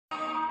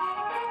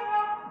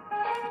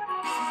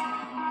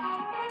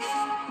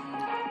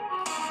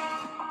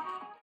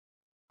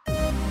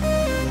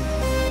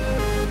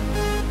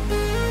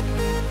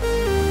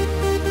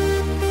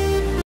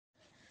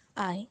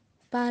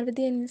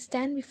Parvati and I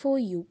stand before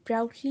you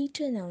proudly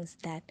to announce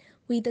that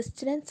we, the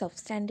students of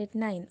Standard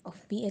 9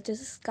 of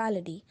BHS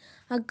Kaladi,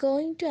 are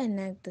going to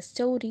enact the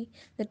story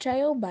The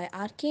Trio by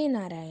R.K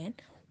Narayan,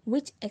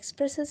 which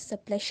expresses the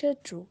pleasure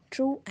through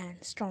true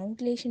and strong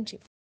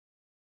relationship.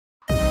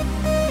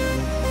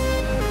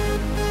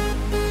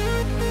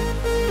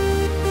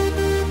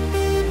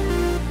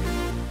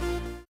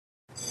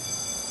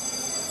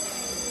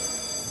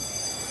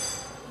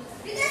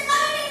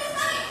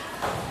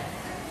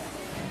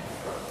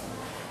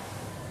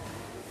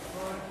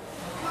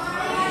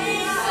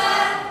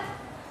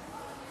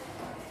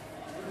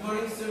 Good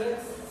morning,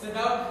 students. Sit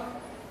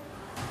down.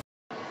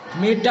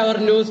 Meet our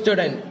new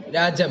student,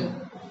 Rajam.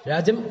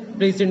 Rajam,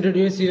 please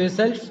introduce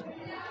yourself.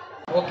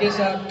 Okay,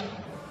 sir.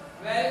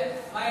 Well,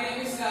 my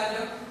name is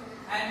Rajam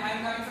and I am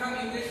coming from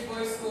English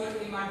Boys School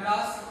in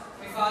Madras.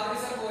 My father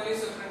is a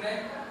police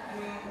superintendent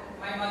and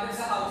my mother is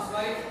a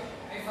housewife.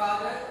 My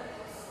father's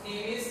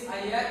name is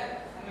Ayyar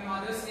and my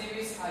mother's name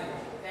is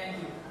Ayyar. Thank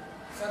you.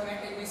 Sir, may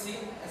I take my seat?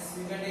 Yes,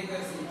 you can take your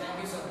seat.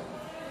 Thank you, sir.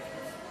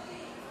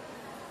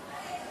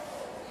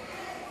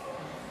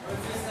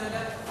 Please stand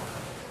up.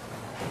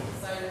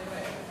 Silent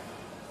prayer.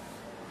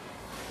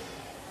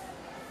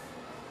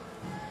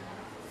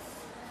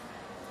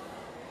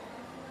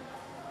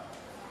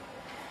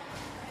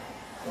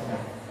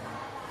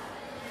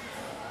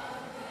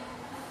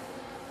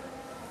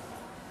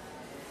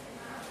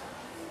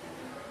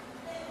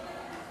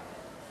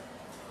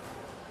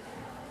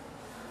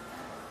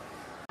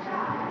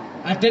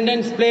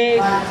 Attendance, please.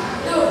 2,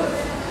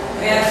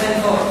 3 absent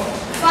 4.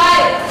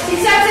 5,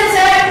 6 absent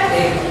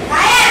 7,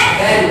 9,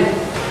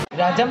 10.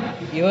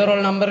 Rajam, your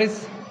roll number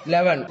is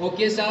 11.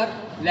 Okay, sir.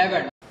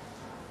 11.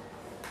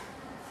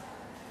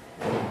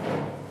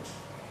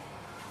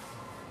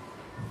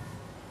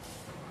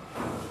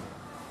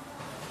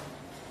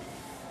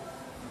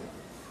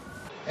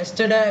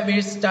 Yesterday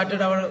we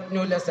started our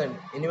new lesson.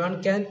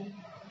 Anyone can?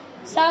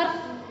 Sir,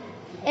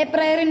 a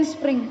prayer in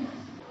spring.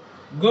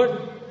 Good.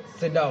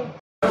 Sit down.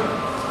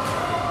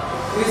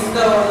 Who is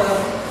the author?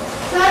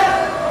 Sir,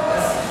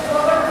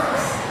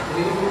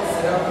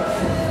 Sit down.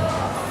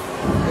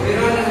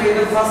 Everyone read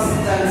the first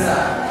stanza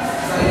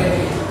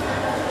silently.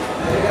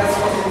 I will ask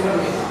for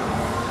information.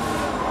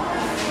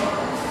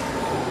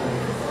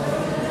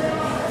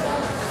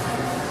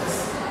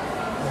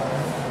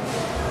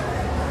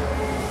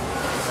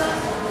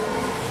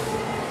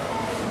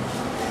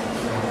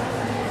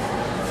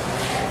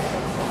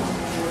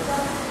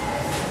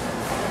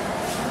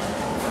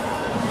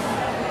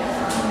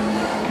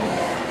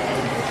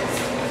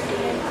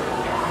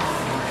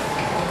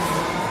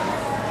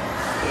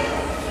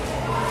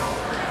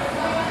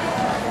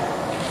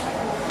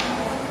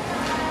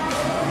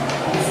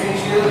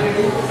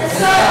 yes,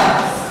 sir.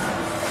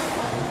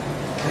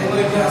 I am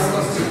going to ask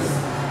questions.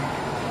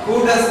 Who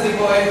does the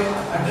poem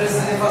address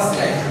in the first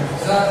line?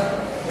 Sir,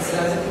 Mr.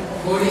 Rajan.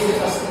 God is the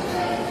first.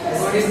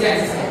 God is the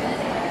answer.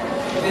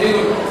 Very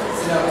good.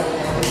 Sit down.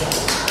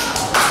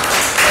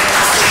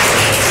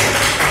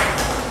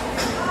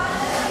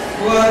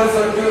 Who are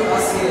referred to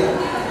as here?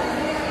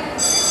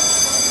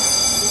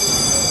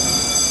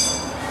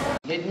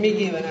 Let me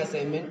give an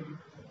assignment.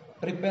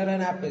 Prepare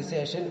an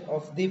appreciation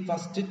of the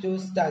first two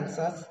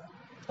stanzas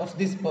of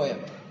this poem.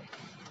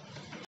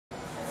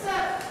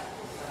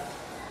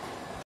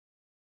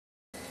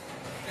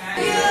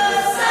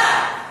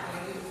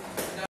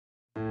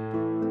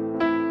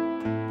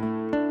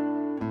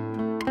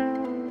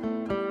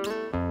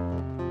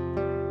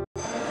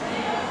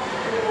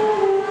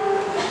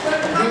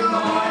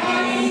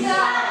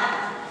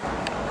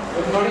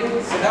 Good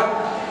morning. Sit down.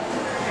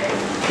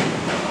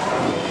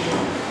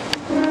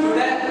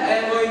 Today I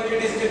am going to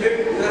distribute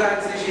your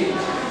answer sheet.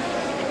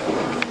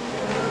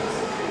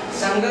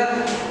 Shankar,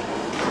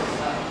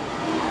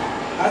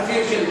 as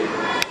usual,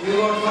 you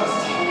go first.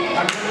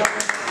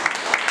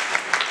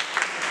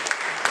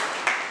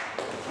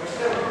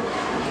 Question.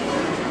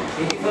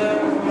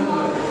 85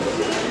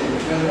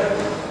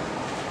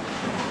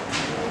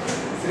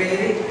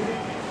 Sredi,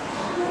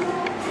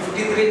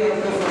 53 out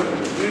of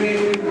 100. You need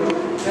to go.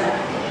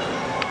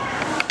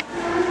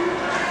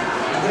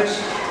 Adarsh,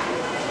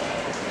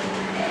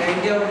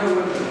 90 out of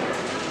 100.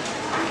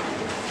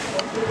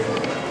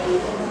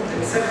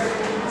 Accept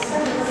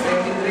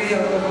 73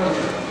 out of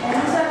 100.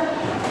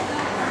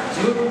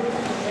 Jude,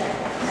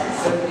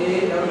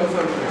 78 out of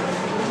 100.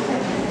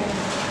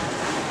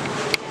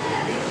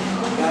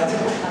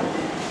 Rajan,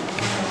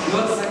 you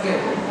are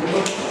second. You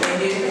got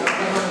 28 out of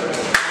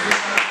 100.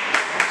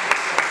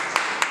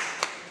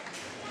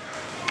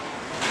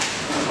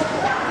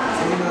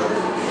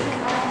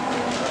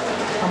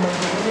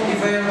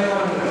 If I am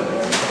 100.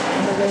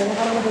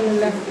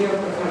 50 out of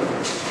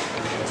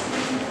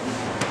 100.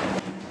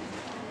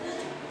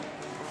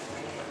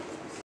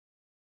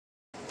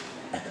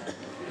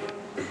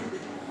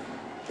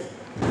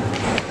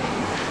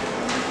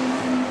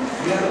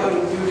 We are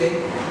going to take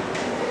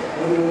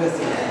one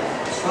lesson.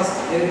 First,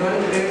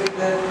 everyone read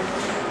the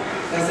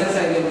lesson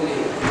silently.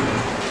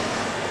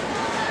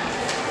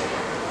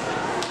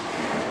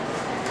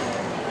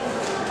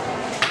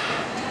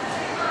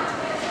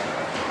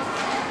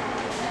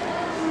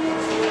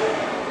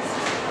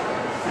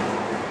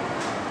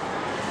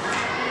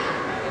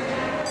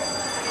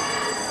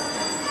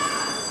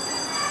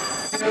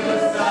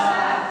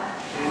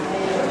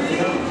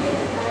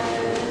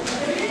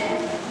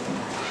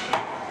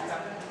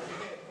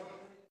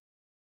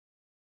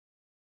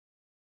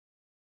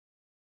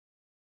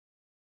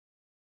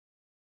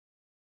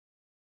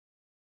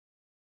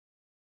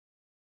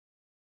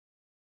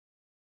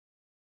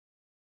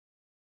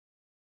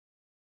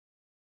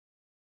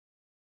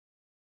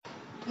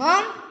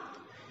 Mom,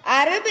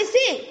 are you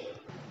busy?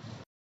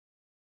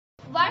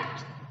 What?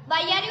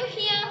 Why are you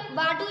here?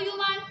 What do you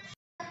want?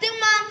 Nothing,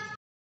 Mom.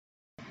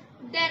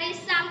 There is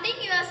something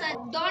your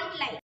son don't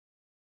like.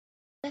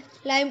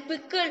 Lime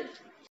pickle.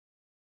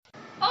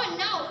 Oh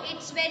no,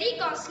 it's very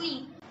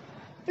costly.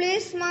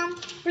 Please, Mom.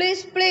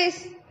 Please,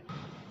 please.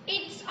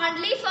 It's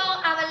only for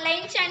our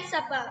lunch and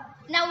supper.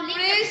 Now leave.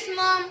 Please,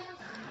 Mom.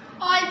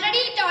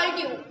 Already told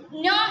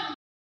you. No.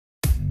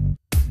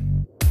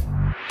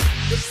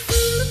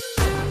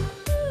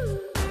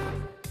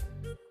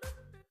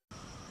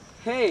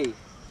 Hey,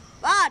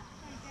 What?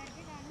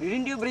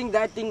 didn't you bring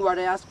that thing what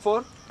I asked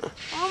for?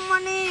 Oh,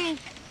 money.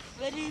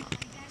 Very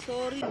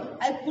sorry.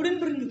 I couldn't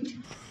bring it.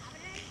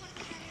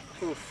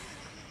 Oof.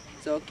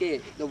 It's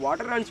okay. The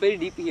water runs very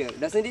deep here,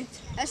 doesn't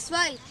it? That's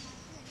why.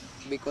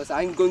 Because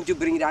I'm going to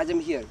bring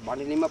Rajam here,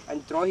 bundle him up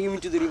and throw him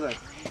into the river.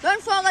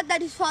 Don't forget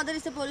that his father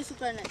is a police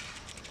superintendent.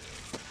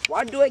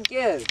 What do I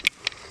care?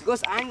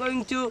 Because I'm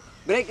going to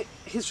break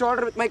his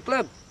shoulder with my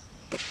club.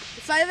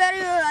 If I were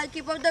you, I'll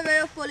keep out the way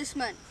of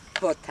policemen.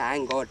 Oh,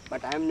 thank God.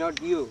 But I'm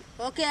not you.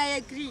 Okay, I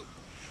agree.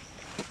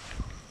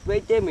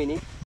 Wait a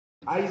minute.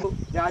 Are you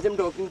Rajam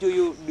talking to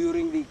you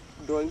during the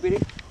drawing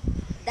period?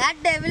 That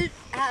devil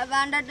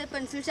wanted the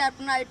pencil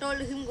sharpener. I told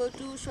him go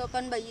to shop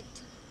and buy it.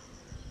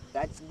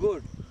 That's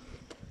good.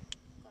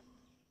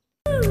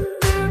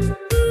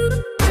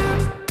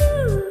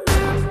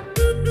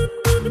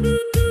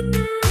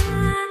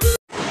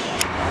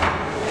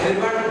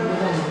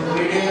 Everyone,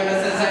 reading your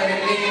lesson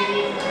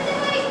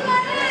silently.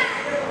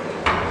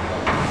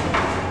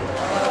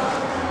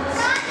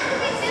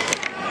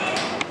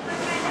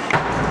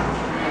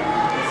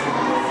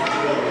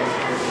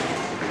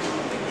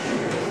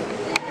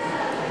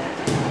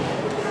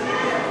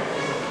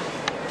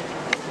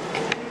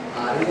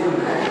 Are you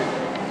mad?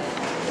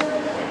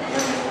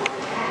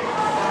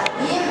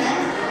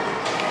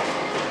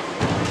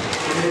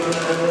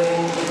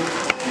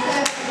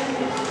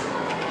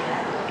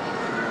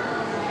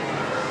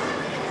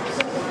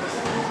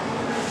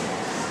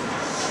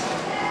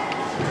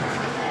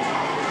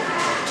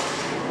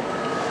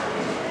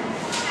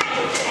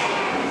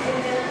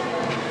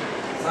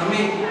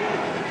 Sami,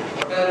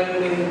 what are you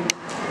doing?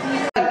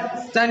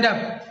 Stand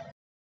up.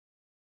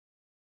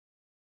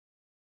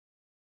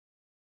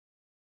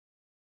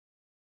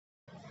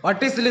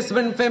 What is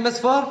Lisbon famous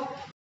for?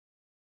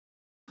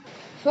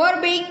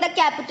 For being the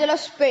capital of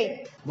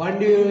Spain. What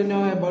do you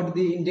know about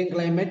the Indian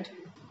climate?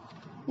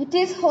 It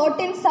is hot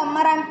in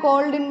summer and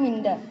cold in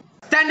winter.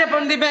 Stand up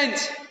on the bench.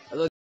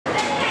 You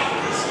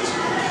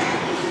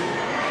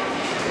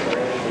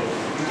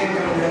can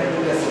come back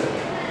to lesson.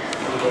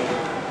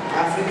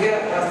 Africa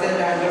was the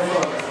land of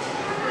frogs.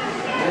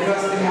 It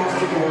was the most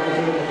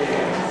important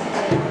area.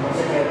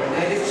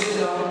 And if you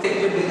don't think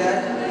to do that,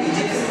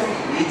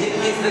 Egypt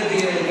is the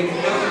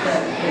gift of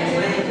that.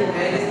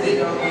 And is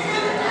the longest.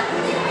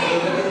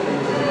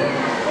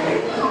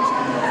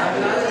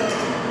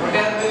 What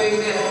are you doing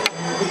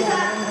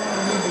there?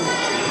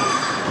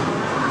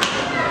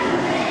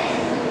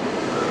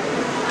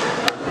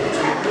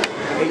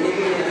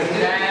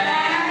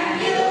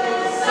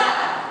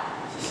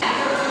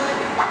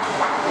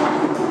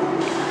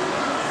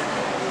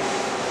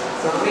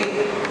 Sami,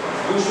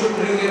 you should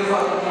bring your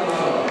father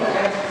tomorrow.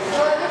 Okay?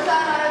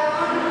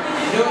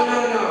 No.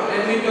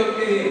 Let me talk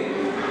to him.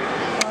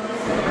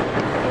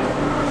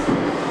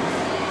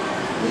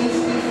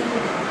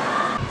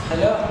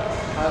 Hello,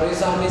 are you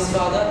Sami's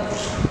father?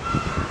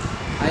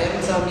 I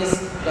am Sami's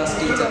class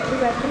teacher.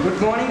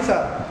 Good morning,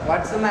 sir.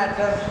 What's the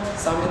matter?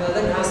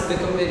 Saminadan has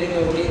become very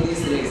naughty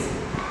these days.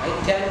 I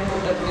can't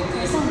put up with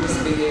his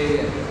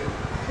misbehavior.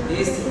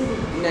 He is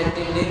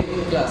inattentive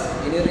in class.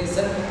 Any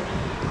reason?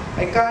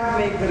 I can't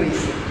make the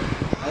reason.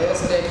 I was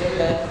stated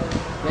that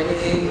when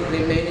he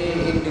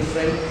remained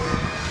indifferent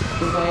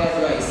to my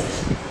advice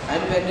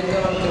and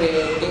went on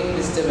creating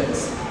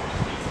disturbance.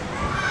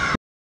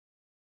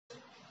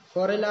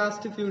 For the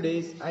last few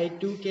days, I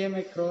too came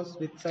across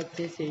with such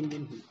a change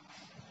in him.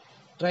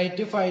 Try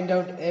to find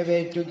out a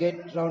way to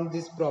get around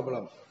this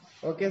problem.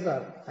 Okay,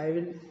 sir. I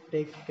will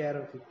take care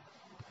of it.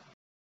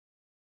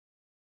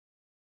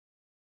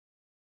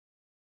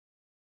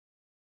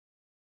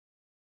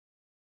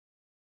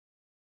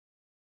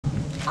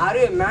 Are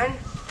you a man?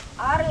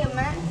 Are you a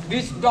man?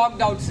 Which dog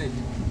doubts it?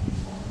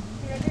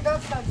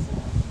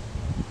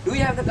 Do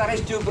you have the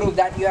courage to prove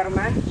that you are a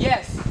man?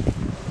 Yes.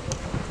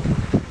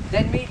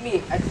 Then meet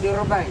me at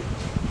Bank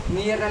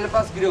near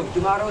Nalapas Grove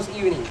tomorrow's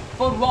evening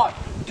For what?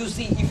 to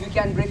see if you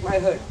can break my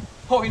heart.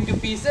 Oh, into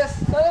pieces?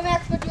 So you may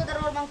expect you the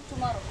roll bank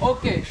tomorrow.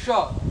 Okay,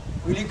 sure.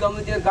 Will you come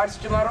with your guards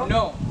tomorrow?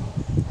 No.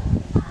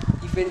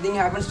 If anything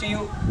happens to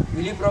you,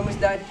 will you promise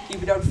that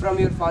keep it out from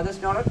your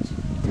father's knowledge?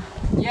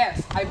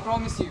 Yes, I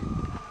promise you.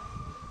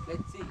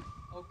 Let's see.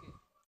 Okay.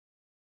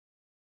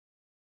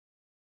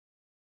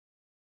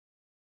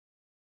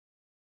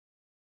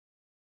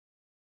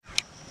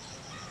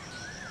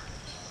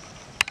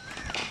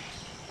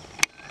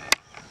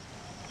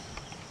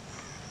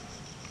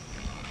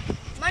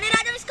 Mani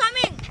Rajam is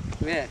coming.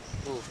 Where?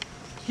 Oh.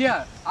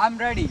 Here, I'm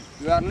ready.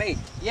 You are late.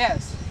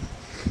 Yes.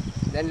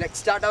 Then let's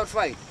start our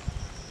fight.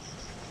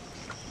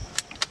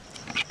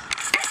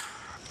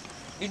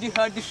 Did you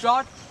heard the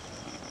shot?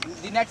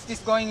 The next is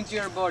going into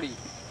your body.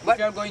 But- If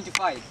you are going to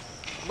fight.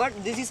 But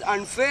this is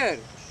unfair.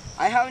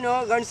 I have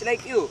no guns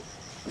like you.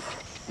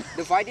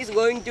 The fight is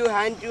going to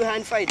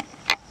hand fight.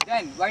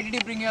 Then why did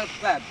you bring your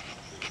club?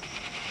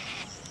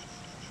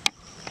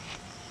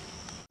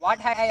 What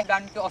have I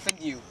done to offend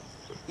you?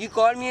 You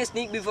called me a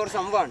sneak before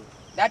someone.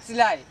 That's a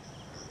lie.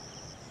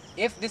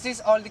 If this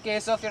is all the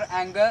case of your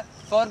anger,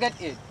 forget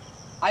it.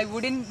 I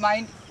wouldn't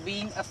mind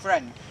being a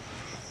friend.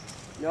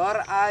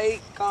 Nor I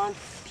can't.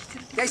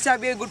 Let's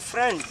be a good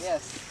friend.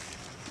 Yes.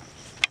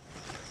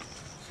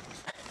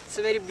 It's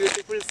a very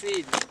beautiful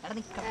scene.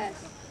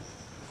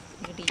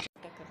 Yes.